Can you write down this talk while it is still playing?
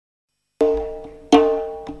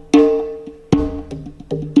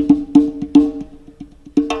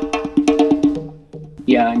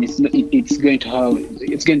and it's going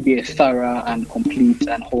to be a thorough and complete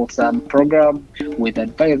and wholesome program with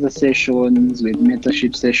advisor sessions, with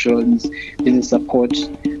mentorship sessions, business support,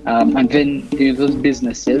 and then those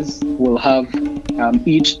businesses will have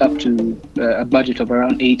each up to a budget of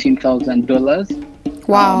around $18,000.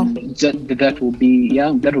 Wow. That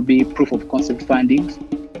will be proof of concept funding.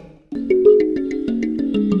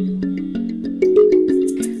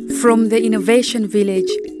 From the Innovation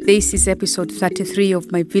Village, this is episode 33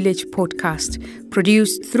 of my Village podcast,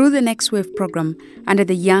 produced through the Next Wave program under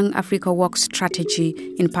the Young Africa Walk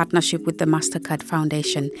strategy in partnership with the MasterCard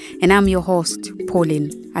Foundation. And I'm your host,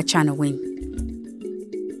 Pauline Achanowing.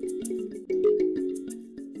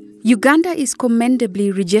 Uganda is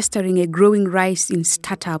commendably registering a growing rise in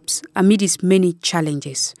startups amid its many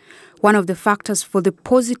challenges. One of the factors for the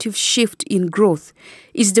positive shift in growth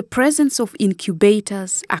is the presence of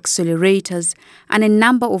incubators, accelerators, and a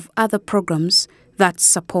number of other programs that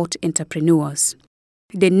support entrepreneurs.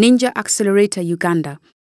 The Ninja Accelerator Uganda,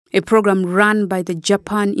 a program run by the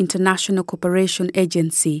Japan International Cooperation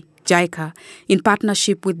Agency, JICA, in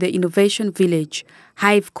partnership with the Innovation Village,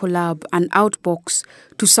 Hive Collab, and Outbox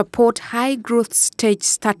to support high-growth stage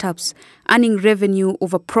startups earning revenue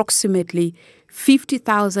of approximately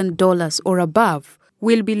 $50,000 or above,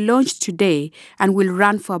 will be launched today and will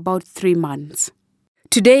run for about 3 months.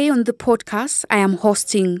 Today on the podcast, I am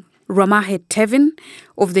hosting Ramahe Tevin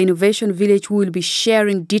of the Innovation Village, who will be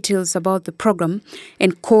sharing details about the program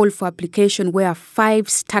and call for application, where 5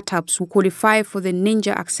 startups who qualify for the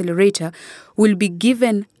Ninja Accelerator will be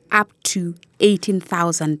given up to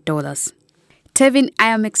 $18,000. Tevin, I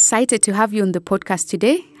am excited to have you on the podcast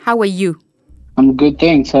today. How are you? I'm good,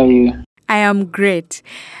 thanks. How are you? I am great.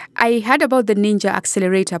 I heard about the Ninja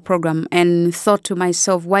Accelerator program and thought to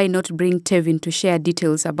myself, why not bring Tevin to share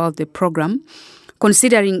details about the program,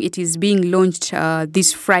 considering it is being launched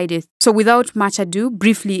this Friday. So without much ado,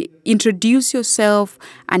 briefly introduce yourself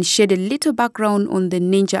and shed a little background on the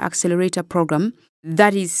Ninja Accelerator program.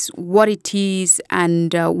 That is what it is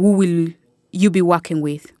and who will you be working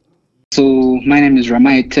with? So my name is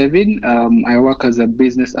Ramahe Tevin. I work as a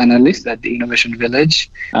business analyst at the Innovation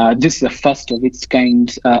Village. This is the first of its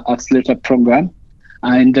kind accelerator program.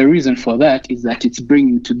 And the reason for that is that it's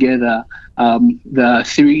bringing together the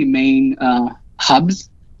 3 main hubs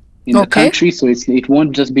in the country. So it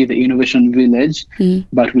won't just be the Innovation Village,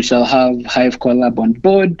 but we shall have Hive Collab on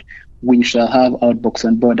board. We shall have Outbox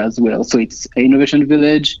on board as well. So it's Innovation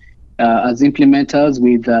Village as implementers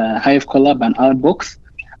with Hive Collab and Outbox.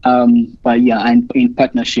 And in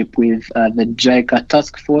partnership with the JICA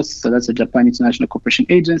task force, so that's the Japan International Cooperation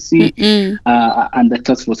Agency, and the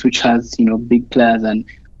task force, which has big players and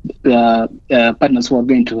partners who are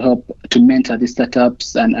going to help to mentor these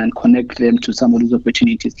startups and connect them to some of these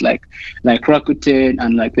opportunities, like Rakuten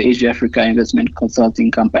and like the Asia Africa Investment Consulting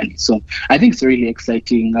Company. So I think it's a really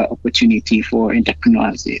exciting opportunity for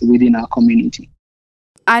entrepreneurs within our community.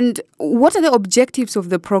 And what are the objectives of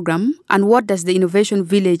the program, and what does the Innovation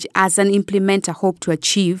Village as an implementer hope to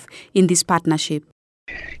achieve in this partnership?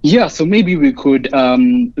 Yeah, so maybe we could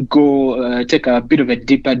go take a bit of a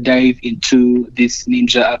deeper dive into this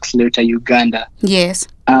Ninja Accelerator Uganda. Yes.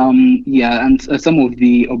 And some of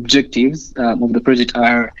the objectives of the project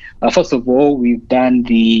are, first of all, we've done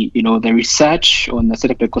the research on the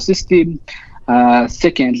startup ecosystem.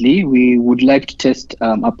 Secondly, we would like to test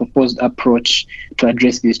a proposed approach to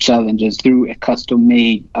address these challenges through a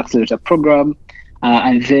custom-made accelerator program.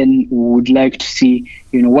 And then we would like to see,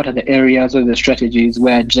 what are the areas or the strategies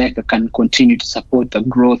where JICA can continue to support the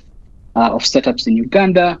growth of startups in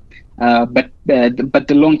Uganda. But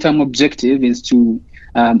the long-term objective is to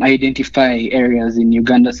identify areas in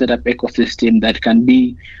Uganda's startup ecosystem that can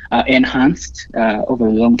be enhanced over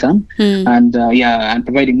the long term, and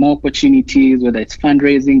providing more opportunities, whether it's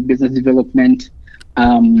fundraising, business development,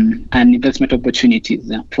 and investment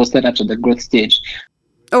opportunities for startups at the growth stage.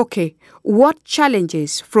 Okay. What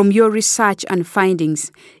challenges from your research and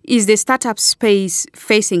findings is the startup space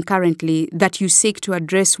facing currently that you seek to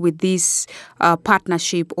address with this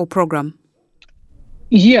partnership or program?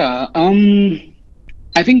 Yeah,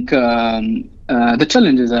 I think the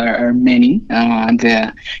challenges are many, and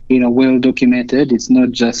they're well documented. It's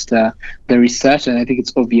not just the research, and I think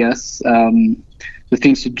it's obvious. The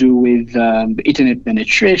things to do with the internet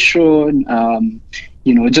penetration,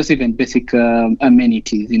 just even basic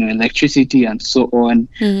amenities, electricity and so on,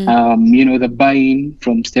 the buy-in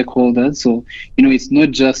from stakeholders. So, it's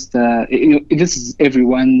not just, this is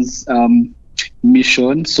everyone's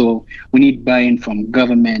mission. So we need buy-in from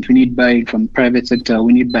government, we need buy-in from private sector,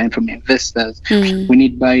 we need buy-in from investors, we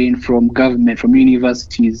need buy-in from government, from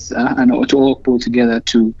universities, and to all pull together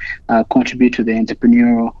to contribute to the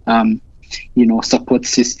entrepreneurial support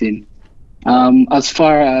system. As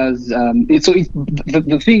far as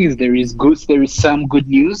the thing is, there is some good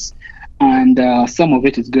news, and some of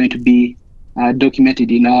it is going to be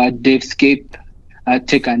documented in our DevScape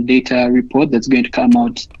tech and data report that's going to come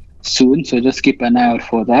out soon. So just keep an eye out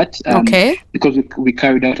for that. Because we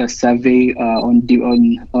carried out a survey on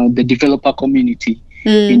the developer community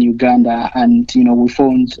in Uganda, and we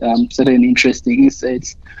found certain interesting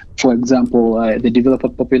insights. For example, the developer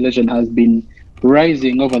population has been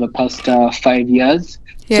rising over the past 5 years.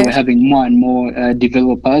 So we're having more and more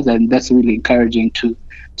developers, and that's really encouraging to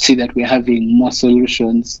see that we're having more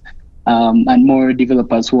solutions and more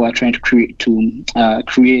developers who are trying to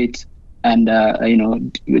create and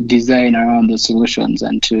design around the solutions,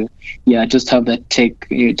 and to just have that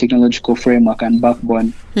technological framework and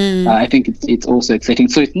backbone. I think it's also exciting.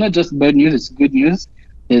 So it's not just bad news; it's good news.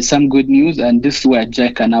 There's some good news, and this is where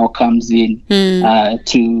JICA now comes in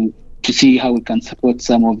to see how we can support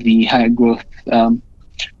some of the high growth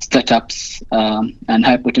startups and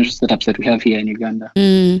high potential startups that we have here in Uganda.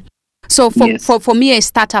 So for me, a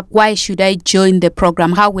startup, why should I join the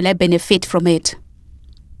program? How will I benefit from it?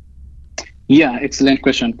 Yeah, excellent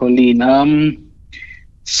question, Pauline.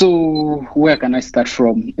 So where can I start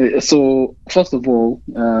from? So first of all,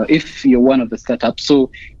 if you're one of the startups,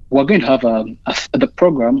 so we're going to have the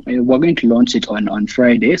program. We're going to launch it on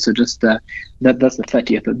Friday. So just that's the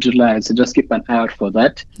 30th of July. So just keep an eye out for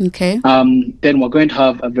that. Okay. Then we're going to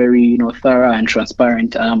have a very thorough and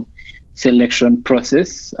transparent selection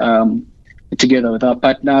process together with our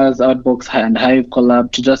partners, Outbox and Hive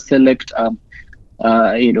Collab, to just select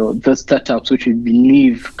the startups which we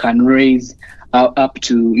believe can raise up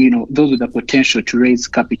to those with the potential to raise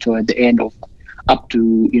capital at the end of up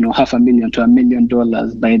to $500,000 to $1 million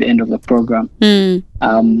by the end of the program.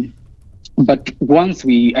 But once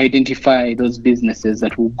we identify those businesses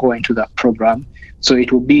that will go into that program, so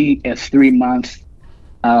it will be a 3-month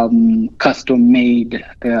custom-made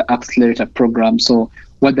accelerator program. So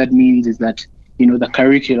what that means is that the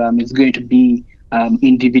curriculum is going to be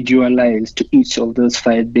individualized to each of those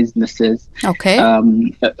 5 businesses. Okay.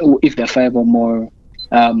 If there are 5 or more,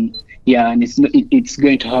 and it's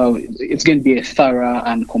going to be a thorough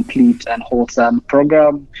and complete and wholesome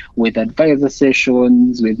program with advisor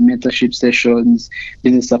sessions, with mentorship sessions,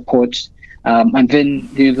 business support, and then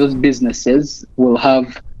those businesses will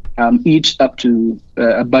have each up to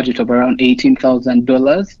a budget of around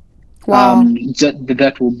 $18,000. Wow.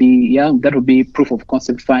 That will be proof of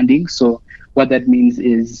concept funding. So what that means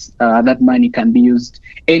is that money can be used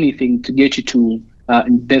anything to get you to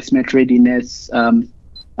investment readiness,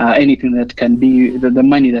 anything that can be the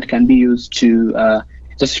money that can be used to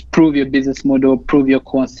just prove your business model, prove your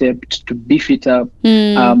concept, to beef it up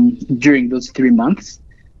during those 3 months.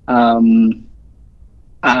 And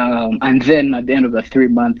then at the end of the 3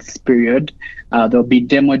 months period, there'll be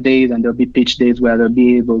demo days and there'll be pitch days where they'll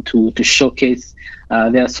be able to showcase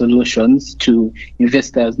their solutions to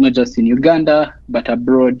investors, not just in Uganda, but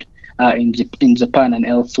abroad, in Japan and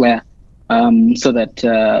elsewhere, so that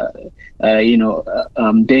they're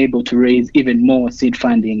able to raise even more seed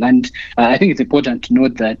funding. And I think it's important to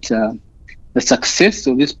note that the success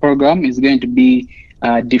of this program is going to be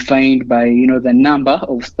defined by the number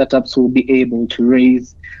of startups who will be able to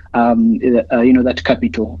raise that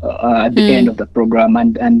capital at the end of the program,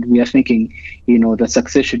 and we are thinking the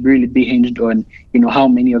success should really be hinged on how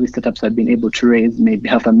many of these startups have been able to raise maybe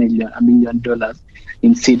 $500,000 million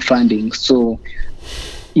in seed funding. So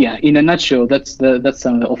in a nutshell, that's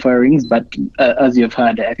some of the offerings, but as you've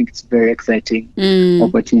heard, I think it's a very exciting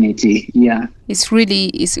opportunity. It's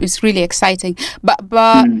really exciting, but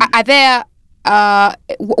are there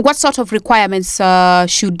what sort of requirements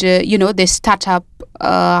should the startup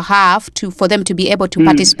have for them to be able to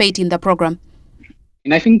participate in the program?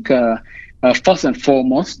 And I think first and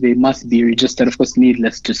foremost, they must be registered, of course,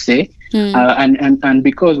 needless to say. And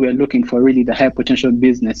because we're looking for really the high potential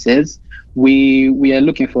businesses, we are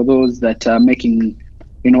looking for those that are making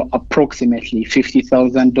approximately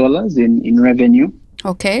 $50,000 in revenue.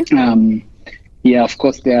 Okay. Of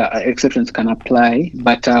course, there are exceptions can apply,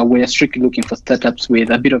 but we are strictly looking for startups with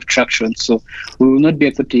a bit of traction. So we will not be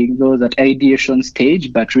accepting those at ideation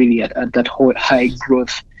stage, but really at that whole high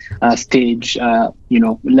growth stage,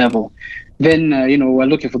 level. Then, we're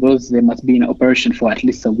looking for those. They must be in operation for at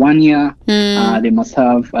least 1 year. They must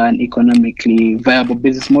have an economically viable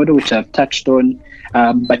business model, which I've touched on.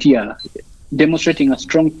 But demonstrating a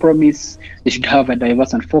strong promise. They should have a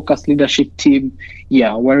diverse and focused leadership team.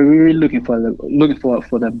 Yeah, we're really looking for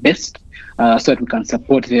the best, so that we can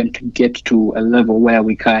support them to get to a level where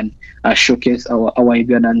we can showcase our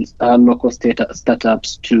Ugandan local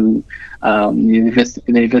startups to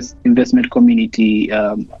the investment community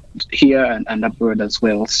here and abroad as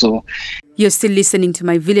well. So you're still listening to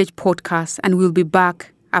My Village podcast, and we'll be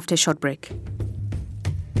back after a short break.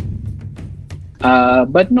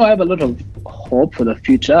 But no, I have a lot of hope for the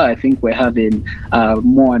future. I think we're having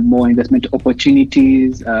more and more investment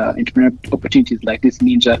opportunities, entrepreneurial opportunities like this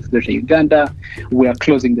Ninja Accelerator Uganda. We are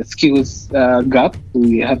closing the skills gap.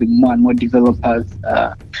 We are having more and more developers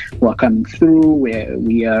who are coming through. Where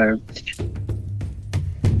we are.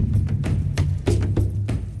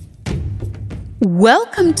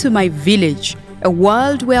 Welcome to My Village, a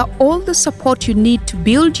world where all the support you need to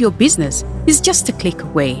build your business is just a click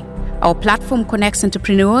away. Our platform connects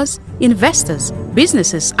entrepreneurs, investors,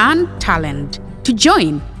 businesses, and talent. To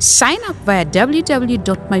join, sign up via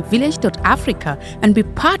www.myvillage.africa and be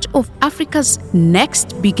part of Africa's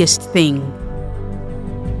next biggest thing.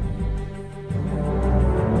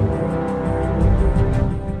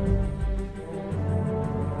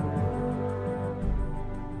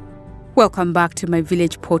 Welcome back to My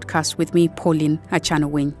Village podcast with me, Pauline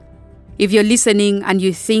Achanowin. If you're listening and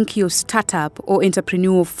you think your startup or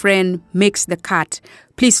entrepreneur friend makes the cut,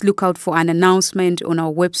 please look out for an announcement on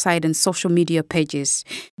our website and social media pages.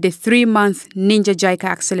 The 3-month Ninja JICA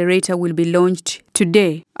Accelerator will be launched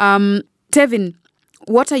today. Tevin,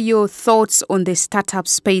 what are your thoughts on the startup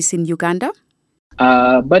space in Uganda?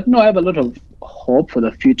 But no, I have a lot of hope for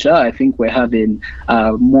the future. I think we're having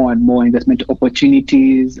more and more investment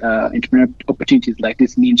opportunities, entrepreneurial opportunities like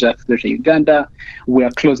this Ninja Accelerator Uganda. We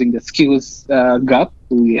are closing the skills gap.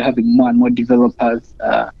 We are having more and more developers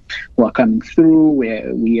who are coming through.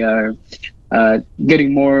 Where we are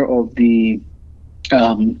getting more of the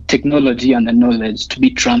technology and the knowledge to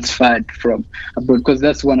be transferred from abroad, because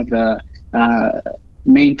that's one of the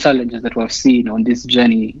main challenges that we've seen on this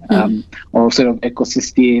journey, or sort of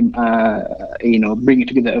ecosystem, bringing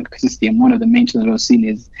together ecosystem. One of the main challenges we've seen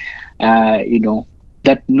is,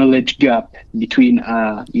 that knowledge gap between,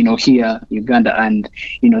 here, Uganda, and,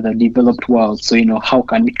 the developed world. So, how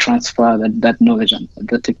can we transfer that knowledge and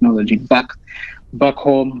that technology back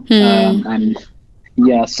home? And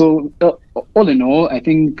yeah, so all in all, I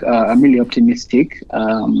think I'm really optimistic.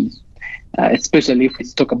 Especially if we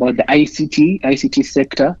talk about the ICT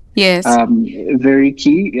sector. Yes. Very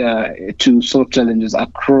key to solve challenges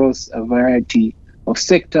across a variety of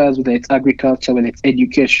sectors, whether it's agriculture, whether it's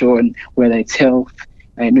education, whether it's health.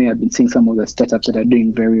 I know I've been seeing some of the startups that are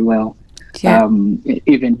doing very well,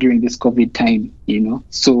 even during this COVID time,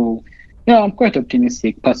 So, I'm quite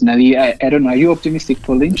optimistic personally. I don't know. Are you optimistic,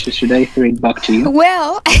 Pauline? Should I throw it back to you?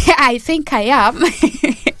 Well, I think I am.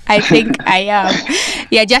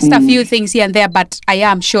 Yeah, just a few things here and there, but I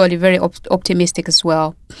am surely very optimistic as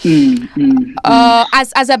well.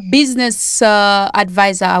 As a business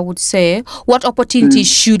advisor, I would say, what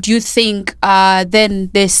opportunities should you think then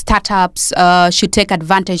the startups should take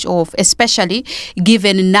advantage of, especially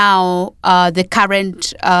given now the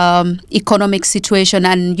current economic situation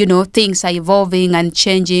and, things are evolving and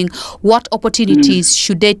changing? What opportunities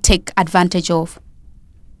should they take advantage of?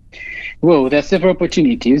 Well, there are several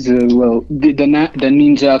opportunities. The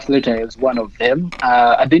Ninja Accelerator is one of them.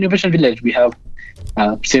 At the Innovation Village, we have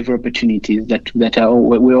several opportunities that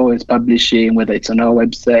we're always publishing, whether it's on our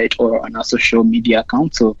website or on our social media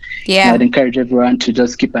accounts. So I'd encourage everyone to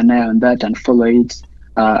just keep an eye on that and follow it,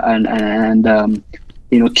 and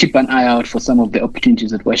keep an eye out for some of the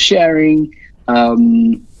opportunities that we're sharing.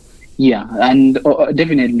 Definitely.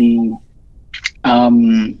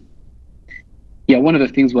 One of the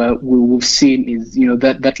things we've seen is,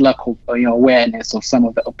 that lack of awareness of some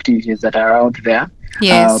of the opportunities that are out there.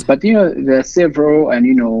 Yes. But there are several, and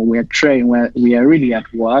we are really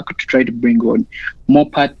at work to try to bring on more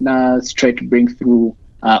partners, try to bring through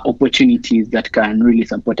opportunities that can really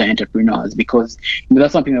support our entrepreneurs, because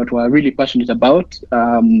that's something that we're really passionate about.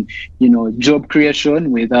 Job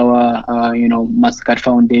creation with our Mastercard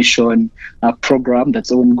Foundation program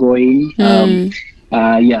that's ongoing.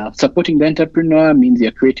 Supporting the entrepreneur means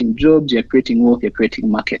you're creating jobs, you're creating wealth, you're creating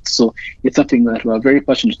markets. So it's something that we're very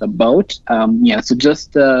passionate about. So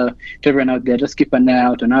just to everyone out there, just keep an eye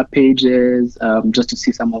out on our pages, just to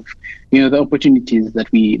see some of the opportunities that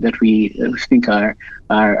we think are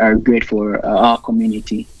great for our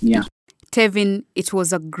community. Yeah. Tevin, it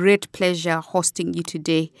was a great pleasure hosting you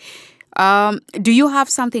today. Do you have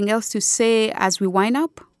something else to say as we wind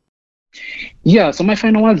up? Yeah, so my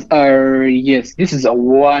final words are yes, this is a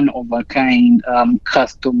one of a kind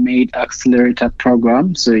custom made accelerator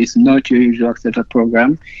program. So it's not your usual accelerator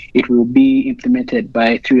program. It will be implemented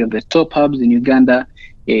by three of the top hubs in Uganda,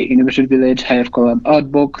 Innovation Village, Hive Collab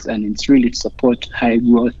Outbox, and it's really to support high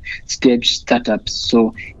growth stage startups.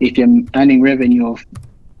 So if you're earning revenue of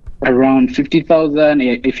around 50,000,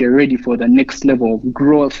 if you're ready for the next level of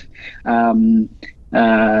growth, I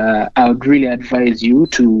would really advise you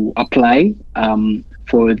to apply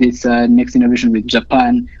for this Next Innovation with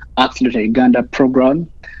Japan Accelerator Uganda program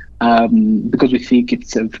because we think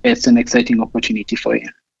it's an exciting opportunity for you.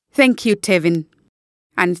 Thank you, Tevin.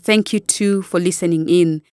 And thank you too for listening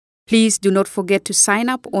in. Please do not forget to sign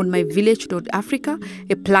up on myvillage.africa,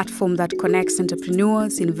 a platform that connects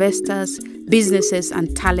entrepreneurs, investors, businesses,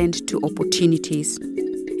 and talent to opportunities.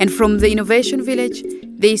 And from the Innovation Village,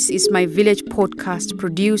 this is My Village podcast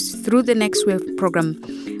produced through the Next Wave program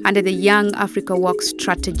under the Young Africa Works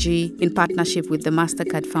strategy in partnership with the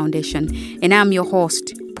MasterCard Foundation. And I'm your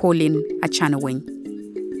host, Pauline Achanaweng.